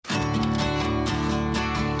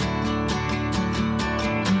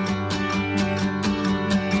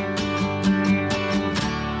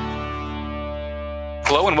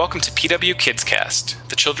Hello and welcome to PW KidsCast,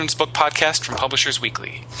 the children's book podcast from Publishers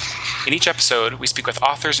Weekly. In each episode, we speak with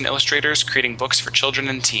authors and illustrators creating books for children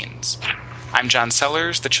and teens. I'm John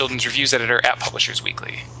Sellers, the children's reviews editor at Publishers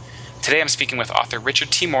Weekly. Today I'm speaking with author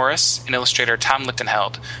Richard T. Morris and illustrator Tom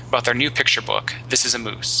Lichtenheld about their new picture book, This is a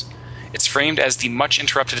Moose. It's framed as the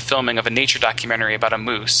much-interrupted filming of a nature documentary about a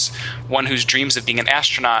moose, one whose dreams of being an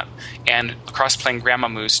astronaut and cross-playing grandma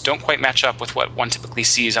moose don't quite match up with what one typically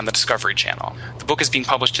sees on the Discovery Channel. The book is being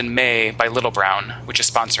published in May by Little Brown, which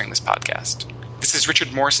is sponsoring this podcast. This is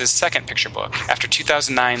Richard Morris's second picture book, after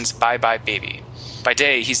 2009's Bye Bye Baby. By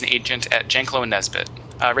day, he's an agent at Janklow & Nesbitt.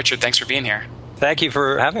 Richard, thanks for being here. Thank you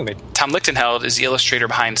for having me. Tom Lichtenheld is the illustrator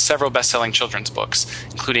behind several best-selling children's books,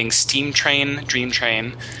 including Steam Train, Dream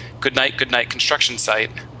Train, Good Night Construction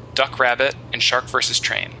Site, Duck Rabbit, and Shark vs.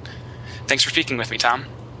 Train. Thanks for speaking with me, Tom.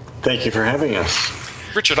 Thank you for having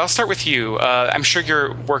us. Richard, I'll start with you. I'm sure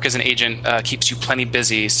your work as an agent keeps you plenty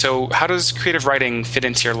busy. So how does creative writing fit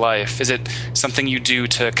into your life? Is it something you do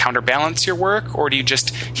to counterbalance your work, or do you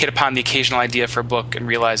just hit upon the occasional idea for a book and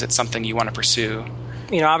realize it's something you want to pursue?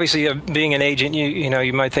 You know, obviously, being an agent,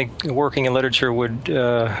 you might think working in literature would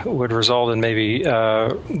result in maybe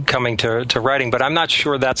coming to writing, but I'm not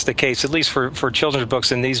sure that's the case. At least for children's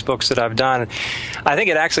books and these books that I've done, I think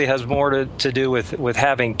it actually has more to do with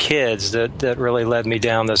having kids that really led me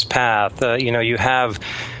down this path. You have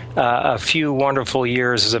a few wonderful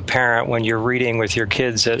years as a parent when you're reading with your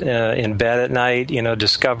kids in bed at night,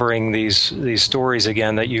 discovering these stories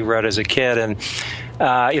again that you read as a kid. And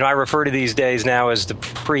I refer to these days now as the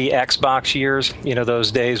pre-Xbox years,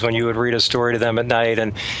 those days when you would read a story to them at night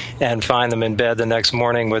and find them in bed the next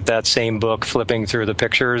morning with that same book flipping through the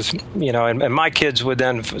pictures, and my kids would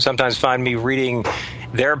then sometimes find me reading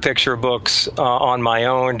their picture books on my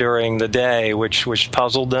own during the day, which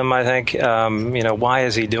puzzled them, I think. Why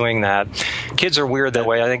is he doing that? Kids are weird that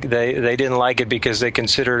way. I think they didn't like it because they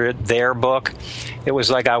considered it their book. It was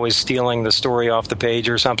like I was stealing the story off the page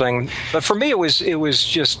or something. But for me, it was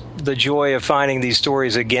just the joy of finding these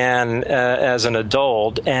stories again as an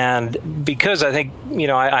adult. And because I think,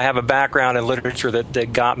 I have a background in literature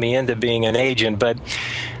that got me into being an agent, but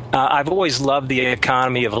I've always loved the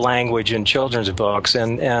economy of language in children's books,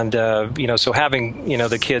 and so having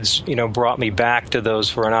the kids brought me back to those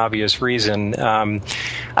for an obvious reason.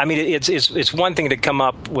 It's one thing to come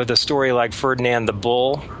up with a story like Ferdinand the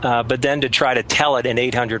Bull, but then to try to tell it in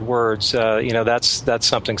 800 words, that's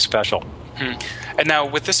something special. And now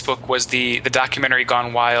with this book, was the documentary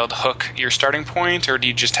Gone Wild Hook your starting point, or do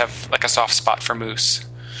you just have like a soft spot for moose?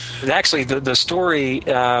 Actually, the story,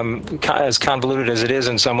 as convoluted as it is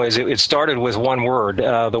in some ways, it started with one word,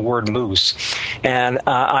 the word moose. And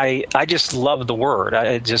I just love the word.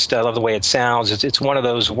 I love the way it sounds. It's one of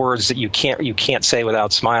those words that you can't say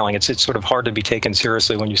without smiling. It's sort of hard to be taken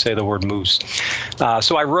seriously when you say the word moose.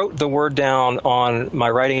 So I wrote the word down on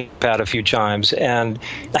my writing pad a few times. And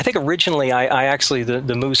I think originally I actually,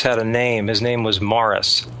 the moose had a name. His name was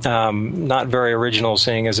Morris. Not very original,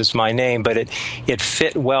 seeing as it's my name, but it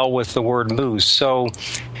fit well with the word moose. So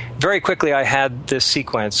very quickly I had this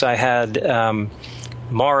sequence. I had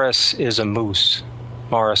Morris is a moose.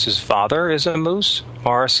 Morris's father is a moose.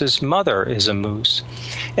 Morris's mother is a moose.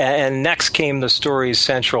 And next came the story's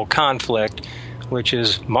central conflict, which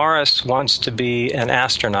is Morris wants to be an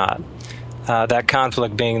astronaut. That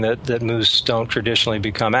conflict being that moose don't traditionally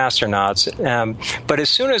become astronauts. But as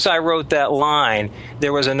soon as I wrote that line,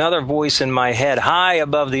 there was another voice in my head high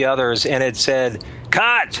above the others, and it said,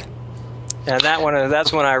 "Cut!" And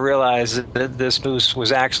that's when I realized that this moose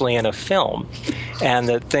was actually in a film and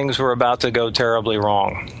that things were about to go terribly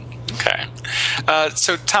wrong. Okay.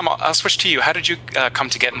 So, Tom, I'll switch to you. How did you come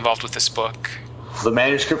to get involved with this book? The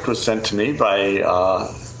manuscript was sent to me by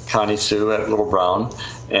Connie Sue at Little Brown,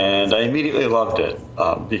 and I immediately loved it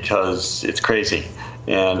because it's crazy.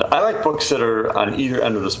 And I like books that are on either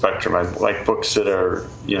end of the spectrum. I like books that are,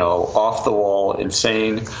 off the wall,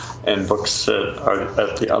 insane, and books that are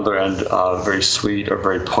at the other end very sweet or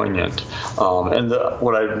very poignant. And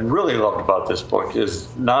what I really loved about this book is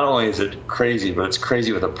not only is it crazy, but it's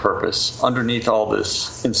crazy with a purpose. Underneath all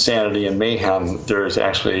this insanity and mayhem, there is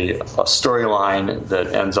actually a storyline that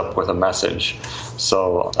ends up with a message.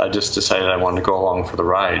 So I just decided I wanted to go along for the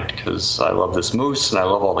ride because I love this moose and I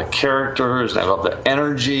love all the characters and I love the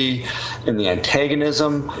energy and the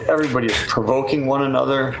antagonism. Everybody is provoking one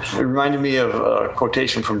another. It reminded me of a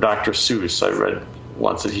quotation from Dr. Seuss. I read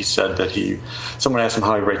once that he said that someone asked him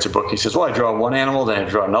how he writes a book. He says, I draw one animal, then I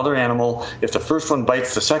draw another animal. If the first one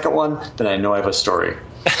bites the second one, then I know I have a story.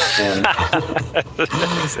 And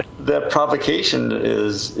that provocation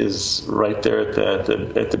is right there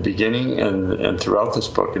at the beginning and throughout this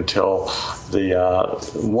book until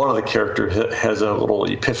one of the characters has a little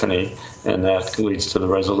epiphany, and that leads to the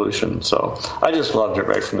resolution. So I just loved it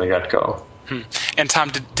right from the get-go. And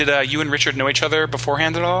Tom, did you and Richard know each other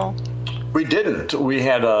beforehand at all? We didn't. We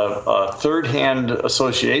had a third-hand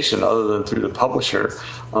association other than through the publisher.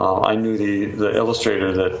 I knew the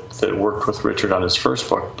illustrator that worked with Richard on his first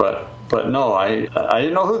book, but no, I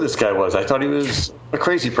didn't know who this guy was. I thought he was a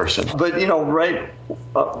crazy person. But,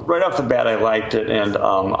 right off the bat, I liked it. And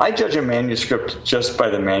I judge a manuscript just by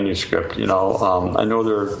the manuscript. I know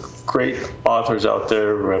there are great authors out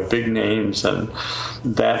there who have big names, and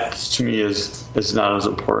that, to me, is not as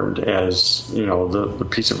important as, the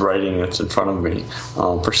piece of writing that's in front of me.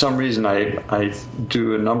 For some reason, I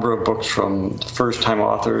do a number of books from first-time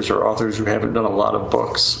authors or authors who haven't done a lot of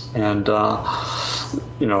books. And,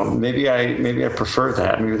 maybe I prefer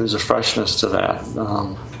that. Maybe there's a freshness to that.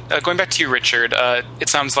 Going back to you, Richard, it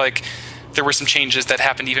sounds like there were some changes that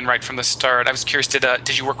happened even right from the start. I was curious,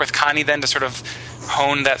 did you work with Connie then to sort of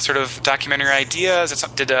hone that sort of documentary idea?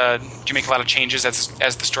 Did you make a lot of changes as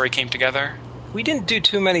the story came together? We didn't do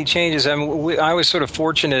too many changes. I was sort of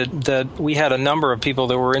fortunate that we had a number of people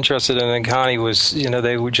that were interested in it, and Connie was,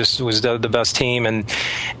 they was the best team, and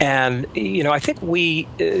I think we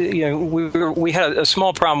had a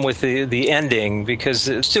small problem with the ending, because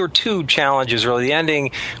there were two challenges really. The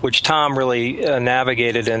ending, which Tom really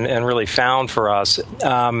navigated and really found for us,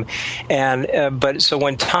 but so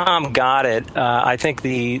when Tom got it, I think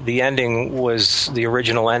the ending was the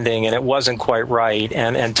original ending, and it wasn't quite right,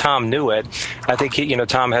 and Tom knew it. I think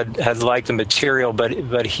Tom had liked the material,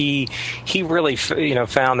 but he really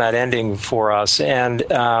found that ending for us. And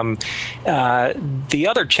the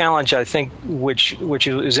other challenge, I think, which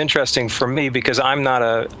is interesting for me, because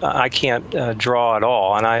I can't draw at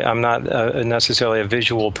all, and I'm not necessarily a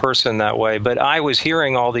visual person that way. But I was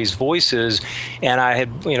hearing all these voices, and I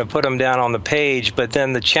had put them down on the page. But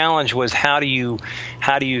then the challenge was how do you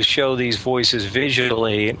show these voices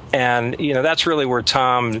visually? And that's really where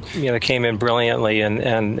Tom came in brilliantly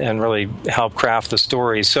and really helped craft the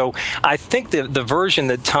story. So I think the version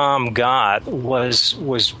that Tom got was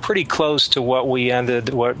pretty close to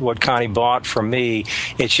what Connie bought from me.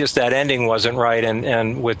 It's just that ending wasn't right,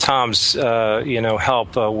 and with Tom's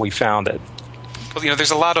help, we found it. Well,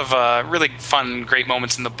 there's a lot of really fun, great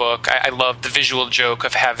moments in the book. I love the visual joke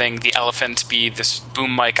of having the elephant be this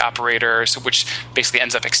boom mic operator, which basically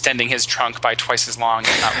ends up extending his trunk by twice as long,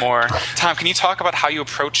 if not more. Tom, can you talk about how you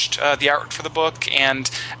approached the art for the book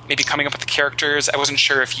and maybe coming up with the characters? I wasn't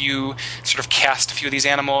sure if you sort of cast a few of these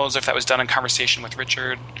animals, or if that was done in conversation with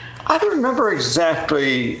Richard. I don't remember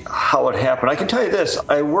exactly how it happened. I can tell you this.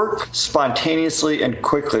 I work spontaneously and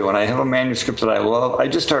quickly. When I have a manuscript that I love, I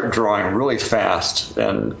just start drawing really fast.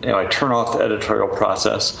 And I turn off the editorial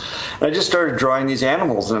process. And I just started drawing these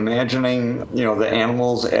animals and imagining, the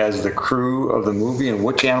animals as the crew of the movie and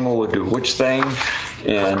which animal would do which thing.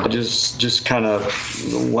 And just kind of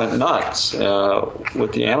went nuts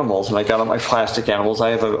with the animals. And I got all my plastic animals. I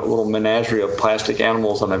have a little menagerie of plastic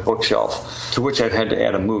animals on my bookshelf, to which I've had to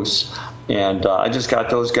add a moose. And I just got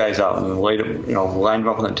those guys out and lined them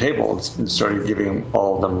up on the table and started giving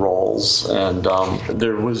all of them roles. And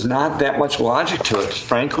there was not that much logic to it.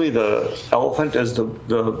 Frankly, the elephant as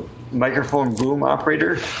the microphone boom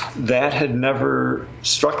operator, that had never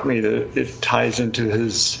struck me that it ties into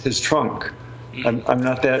his trunk. I'm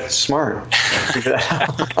not that smart.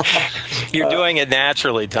 You're doing it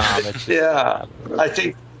naturally, Tom. Yeah. I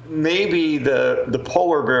think maybe the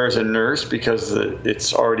polar bear is a nurse because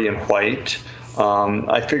it's already in white.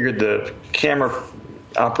 I figured the camera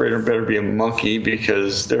operator better be a monkey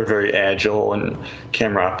because they're very agile, and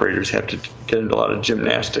camera operators have to get into a lot of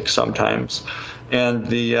gymnastics sometimes. And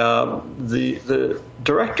the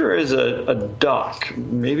director is a duck,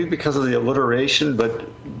 maybe because of the alliteration, but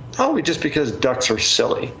probably just because ducks are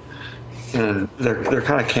silly and they're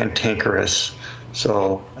kind of cantankerous.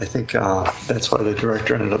 So I think that's why the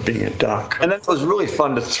director ended up being a duck. And it was really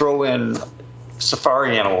fun to throw in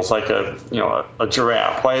safari animals like a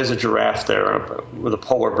giraffe. Why is a giraffe there with a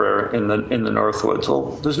polar bear in the Northwoods?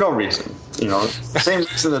 Well, there's no reason. Same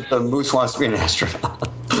reason that the moose wants to be an astronaut.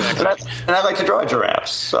 And I like to draw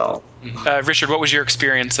giraffes. So, Richard, what was your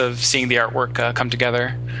experience of seeing the artwork come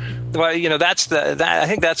together? Well, I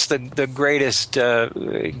think that's the greatest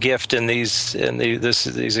gift in these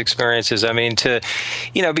experiences. I mean,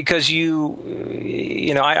 because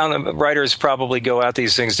writers probably go at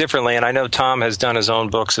these things differently, and I know Tom has done his own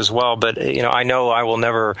books as well. But I know I will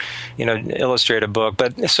never illustrate a book.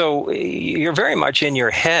 But so you're very much in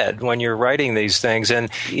your head when you're writing these things, and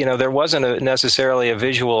there wasn't necessarily a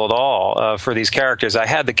visual at all for these characters. I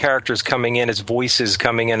had the characters coming in as voices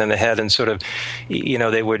coming in the head, and sort of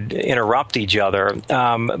they would interrupt each other.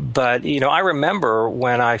 But I remember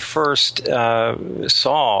when I first met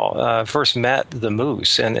the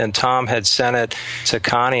moose, and Tom had sent it to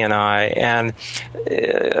Connie and I, and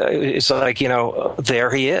it's like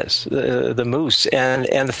there he is, the moose.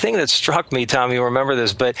 And the thing that struck me, Tom, you remember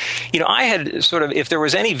this, but I had sort of, if there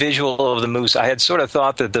was any visual of the moose, I had sort of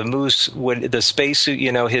thought that the moose the spacesuit,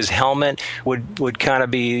 his helmet would kind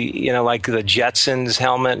of be like the Jetsons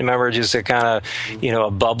helmet. Remember, just a kind of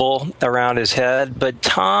a bubble around his head. But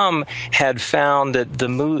Tom had found that the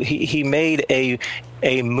moose, he made a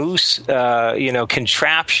moose,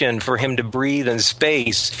 contraption for him to breathe in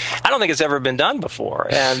space. I don't think it's ever been done before.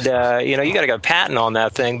 And, you got to get a patent on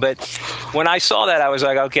that thing. But when I saw that, I was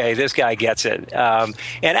like, okay, this guy gets it. And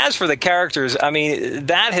as for the characters, I mean,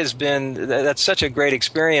 that's such a great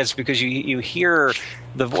experience because you hear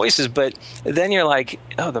the voices, but then you're like,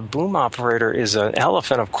 oh, the boom operator is an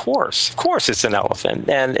elephant. Of course it's an elephant.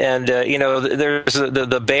 And there's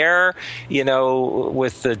the bear,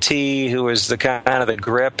 with the T, who is the kind of the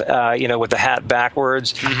grip, with the hat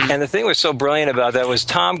backwards. Mm-hmm. And the thing was so brilliant about that was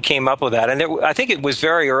Tom came up with that. And I think it was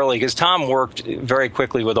very early because Tom worked very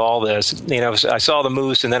quickly with all this. I saw the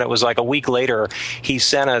moose, and then it was like a week later, he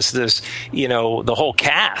sent us this, the whole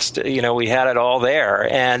cast, we had it all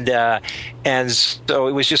there. And so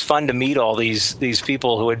it was just fun to meet all these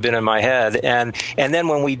people who had been in my head, and then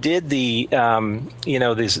when we did the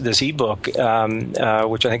this ebook,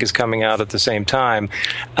 which I think is coming out at the same time,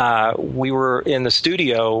 we were in the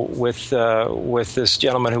studio with this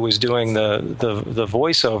gentleman who was doing the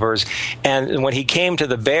voiceovers, and when he came to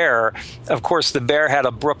the bear, of course the bear had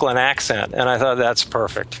a Brooklyn accent, and I thought that's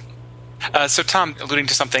perfect. So, Tom, alluding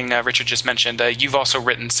to something Richard just mentioned, you've also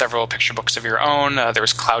written several picture books of your own. There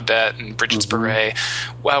was Claudette and Bridget's Beret.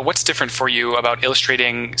 What's different for you about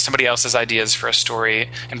illustrating somebody else's ideas for a story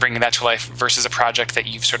and bringing that to life versus a project that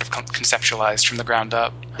you've sort of conceptualized from the ground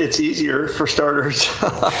up? It's easier, for starters.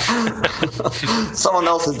 Someone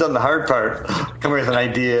else has done the hard part, coming with an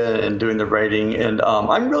idea and doing the writing. And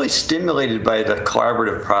I'm really stimulated by the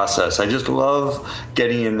collaborative process. I just love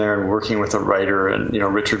getting in there and working with a writer. And,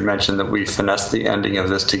 Richard mentioned that we finessed the ending of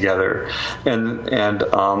this together. And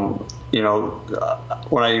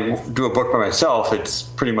when I do a book by myself, it's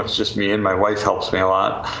pretty much just me, and my wife helps me a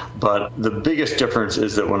lot. But the biggest difference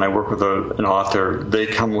is that when I work with an author, they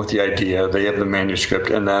come with the idea, they have the manuscript,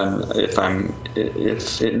 and then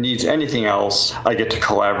if it needs anything else, I get to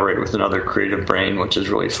collaborate with another creative brain, which is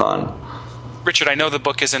really fun. Richard, I know the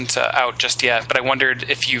book isn't out just yet, but I wondered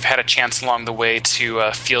if you've had a chance along the way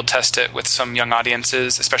to field test it with some young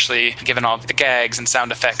audiences, especially given all the gags and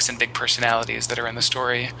sound effects and big personalities that are in the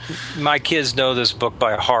story. My kids know this book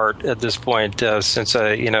by heart at this point, since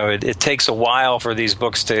it takes a while for these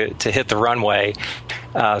books to hit the runway.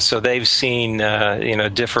 So they've seen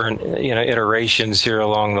different iterations here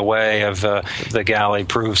along the way of the galley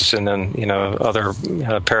proofs, and then other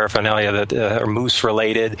paraphernalia that are moose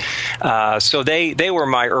related. So they were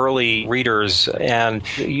my early readers, and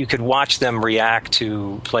you could watch them react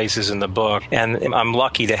to places in the book, and I'm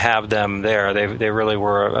lucky to have them there. They really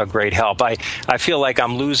were a great help. I feel like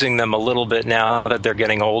I'm losing them a little bit now that they're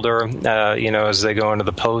getting older, as they go into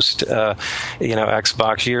the post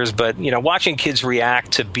Xbox years. But watching kids react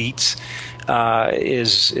to beats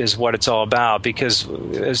is what it's all about, because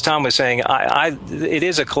as Tom was saying, it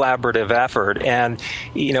is a collaborative effort, and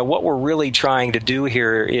what we're really trying to do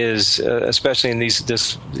here is, especially in these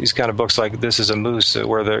kind of books like This Is a Moose,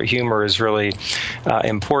 where the humor is really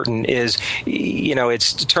important, is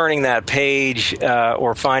it's turning that page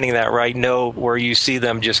or finding that right note where you see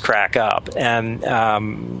them just crack up, and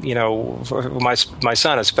for my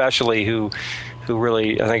son especially, who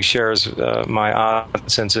really, I think, shares my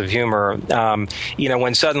odd sense of humor.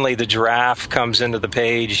 When suddenly the giraffe comes into the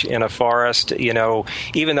page in a forest,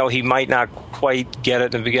 even though he might not quite get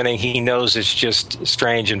it in the beginning, he knows it's just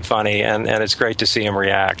strange and funny, and it's great to see him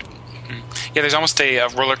react. Yeah, there's almost a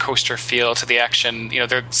roller coaster feel to the action.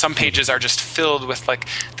 Some pages are just filled with like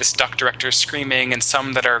this duck director screaming, and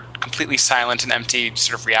some that are completely silent and empty,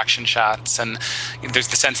 sort of reaction shots. And there's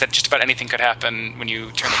the sense that just about anything could happen when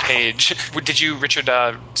you turn the page. Did you, Richard,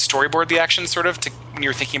 storyboard the action sort of when you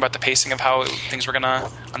were thinking about the pacing of how things were going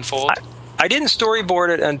to unfold? I didn't storyboard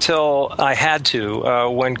it until I had to.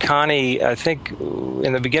 When Connie, I think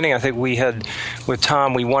in the beginning, we had with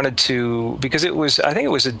Tom, we wanted to, because I think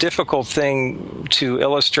it was a difficult thing to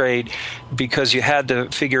illustrate because you had to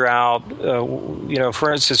figure out,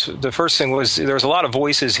 for instance, the first thing was there was a lot of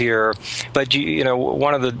voices here, but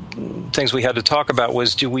one of the things we had to talk about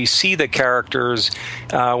was, do we see the characters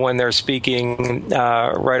when they're speaking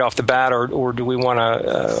right off the bat, or do we want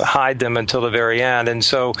to hide them until the very end? And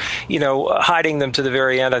so, hiding them to the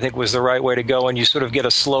very end, I think, was the right way to go, and you sort of get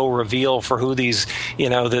a slow reveal for who these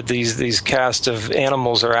cast of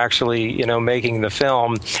animals are actually, making the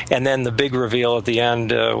film, and then the big reveal at the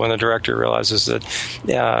end when the director realizes that,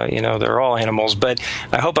 they're all animals. But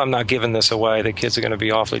I hope I'm not giving this away. The kids are going to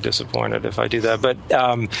be awfully disappointed if I do that. But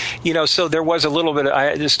so there was a little bit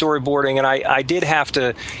of the storyboarding, and I did have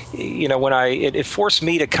to, it forced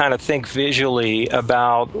me to kind of think visually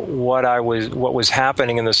about what was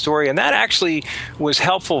happening in the story, and that actually was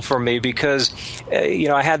helpful for me because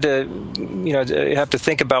I had to have to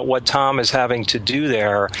think about what Tom is having to do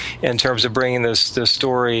there in terms of bringing this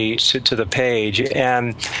story to the page,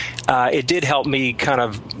 and it did help me kind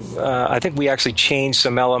of I think we actually changed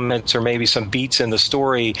some elements or maybe some beats in the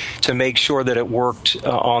story to make sure that it worked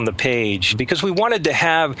on the page, because we wanted to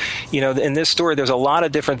have, in this story there's a lot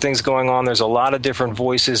of different things going on, there's a lot of different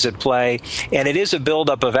voices at play, and it is a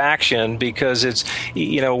buildup of action because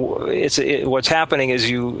what's happening is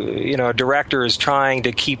a director is trying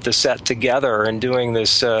to keep the set together and doing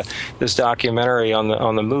this documentary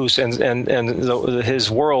on the moose, and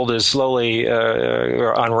his world is slowly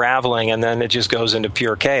unraveling, and then it just goes into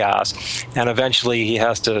pure chaos, and eventually he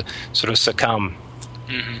has to sort of succumb.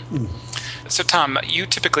 Mm-hmm. So Tom, you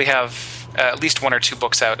typically have at least one or two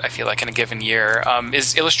books out, I feel like, in a given year.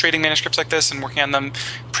 Is illustrating manuscripts like this and working on them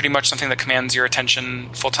pretty much something that commands your attention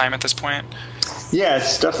full-time at this point? Yeah,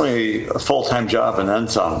 it's definitely a full-time job and then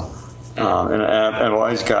some. And I've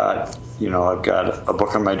always got, I've got a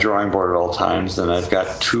book on my drawing board at all times, and I've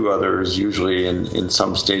got two others usually in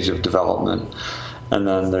some stage of development. And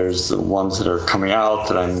then there's the ones that are coming out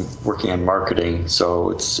that I'm working on marketing. So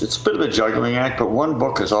it's a bit of a juggling act, but one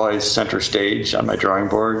book is always center stage on my drawing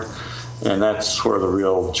board. And that's where the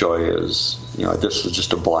real joy is. This was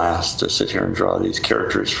just a blast to sit here and draw these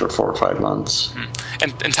characters for 4 or 5 months.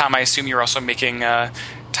 And Tom, I assume you're also making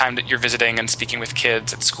time that you're visiting and speaking with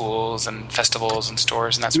kids at schools and festivals and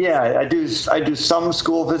stores and that sort of thing. Yeah, I do some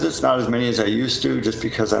school visits, not as many as I used to, just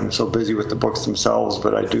because I'm so busy with the books themselves.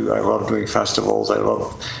 But I love doing festivals. I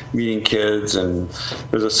love meeting kids. And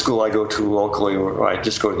there's a school I go to locally where I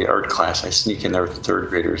just go to the art class. I sneak in there with the third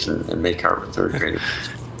graders and make art with third graders.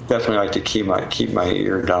 Definitely like to keep my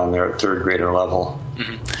ear down there at third grader level.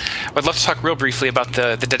 Mm-hmm. I'd love to talk real briefly about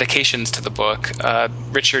the dedications to the book.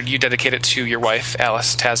 Richard, you dedicate it to your wife,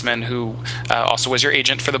 Alice Tasman, who also was your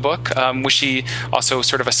agent for the book. Was she also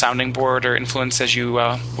sort of a sounding board or influence as you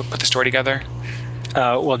put the story together?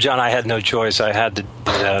 Well, John, I had no choice. I had to do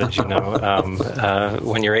that, as you know.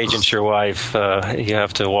 When your agent's your wife, you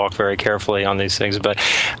have to walk very carefully on these things. But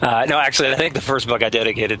no, actually, I think the first book I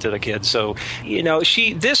dedicated to the kids. So,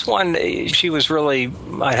 she was really,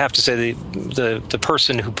 I'd have to say, the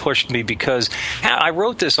person who pushed me, because I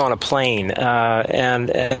wrote this on a plane, and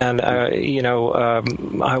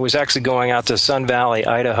I was actually going out to Sun Valley,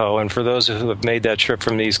 Idaho. And for those who have made that trip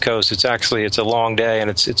from the East Coast, it's a long day, and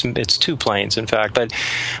it's 2 planes, in fact. But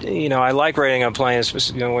I like writing on planes.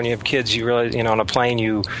 When you have kids, you really, on a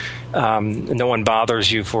plane, no one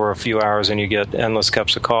bothers you for a few hours, and you get endless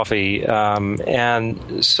cups of coffee.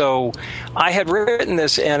 And so I had written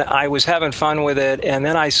this, and I was having fun with it. And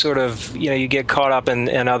then I sort of, you get caught up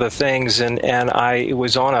in other things, and it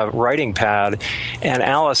was on a writing pad, and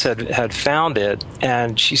Alice had found it,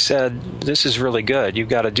 and she said, "This is really good. You've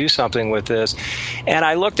got to do something with this." And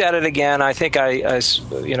I looked at it again. I think I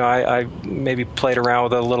maybe played around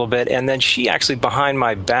with it a little bit, and then she actually, behind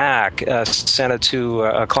my back, sent it to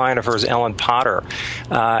a client of hers, Ellen Potter,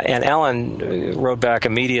 and Ellen wrote back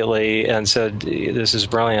immediately and said, "This is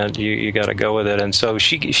brilliant. You got to go with it." And so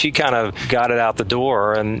she kind of got it out the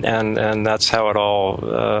door, and that's how it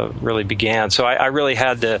all really began. So I really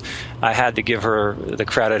had to give her the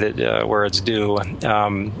credit where it's due,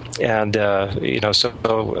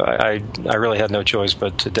 so I really had no choice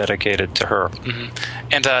but to dedicate it to her. Mm-hmm.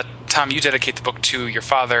 And Tom, you dedicate the book to your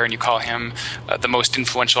father, and you call him the most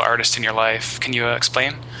influential artist in your life. Can you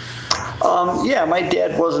explain? Yeah, my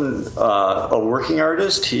dad wasn't a working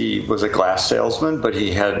artist. He was a glass salesman, but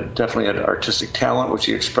he definitely had artistic talent, which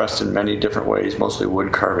he expressed in many different ways, mostly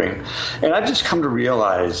wood carving. And I've just come to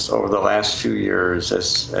realize over the last few years,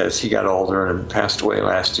 as he got older and passed away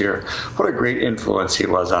last year, what a great influence he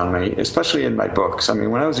was on me, especially in my books. I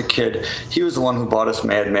mean, when I was a kid, he was the one who bought us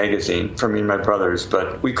Mad Magazine for me and my brothers,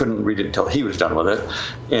 but we couldn't read it until he was done with it.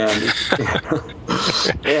 And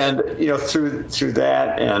through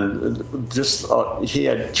that, and just he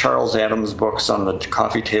had Charles Addams books on the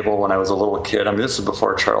coffee table when I was a little kid. I mean, this is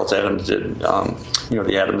before Charles Addams did,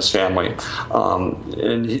 the Addams Family.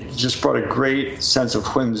 And he just brought a great sense of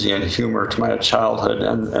whimsy and humor to my childhood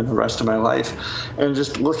and the rest of my life. And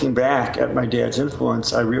just looking back at my dad's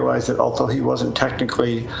influence, I realized that although he wasn't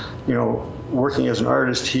technically, working as an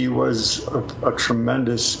artist, he was a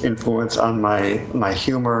tremendous influence on my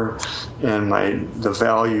humor and the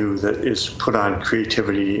value that is put on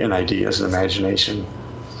creativity and ideas and imagination.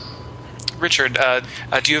 Richard,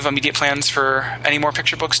 do you have immediate plans for any more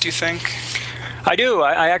picture books, do you think? I do.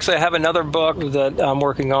 I actually have another book that I'm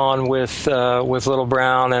working on with Little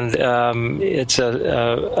Brown, and it's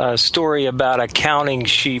a story about a counting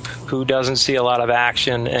sheep who doesn't see a lot of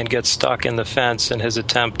action and gets stuck in the fence in his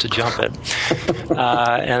attempt to jump it.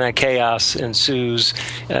 And a chaos ensues.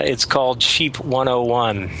 It's called Sheep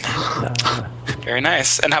 101. Very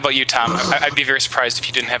nice. And how about you, Tom? I'd be very surprised if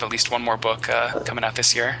you didn't have at least one more book coming out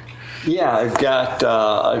this year. Yeah, I've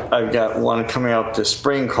got one coming out this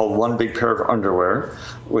spring called One Big Pair of Underwear,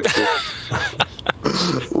 which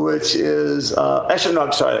is actually, no,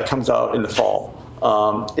 I'm sorry, that comes out in the fall.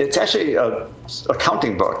 It's actually a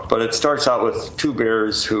counting book, but it starts out with two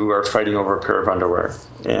bears who are fighting over a pair of underwear.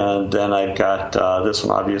 And then I've got this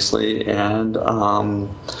one, obviously. And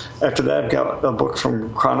after that, I've got a book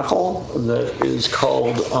from Chronicle that is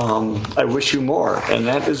called I Wish You More. And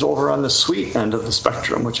that is over on the sweet end of the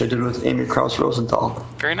spectrum, which I did with Amy Krauss Rosenthal.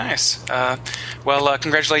 Very nice. Well,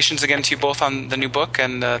 congratulations again to you both on the new book,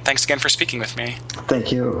 and thanks again for speaking with me.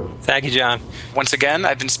 Thank you. Thank you, John. Once again,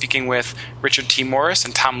 I've been speaking with Richard T. Morris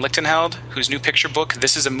and Tom Lichtenheld, whose new picture book,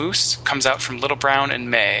 This is a Moose, comes out from Little Brown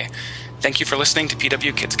in May. Thank you for listening to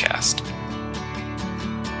PW Kids Cast.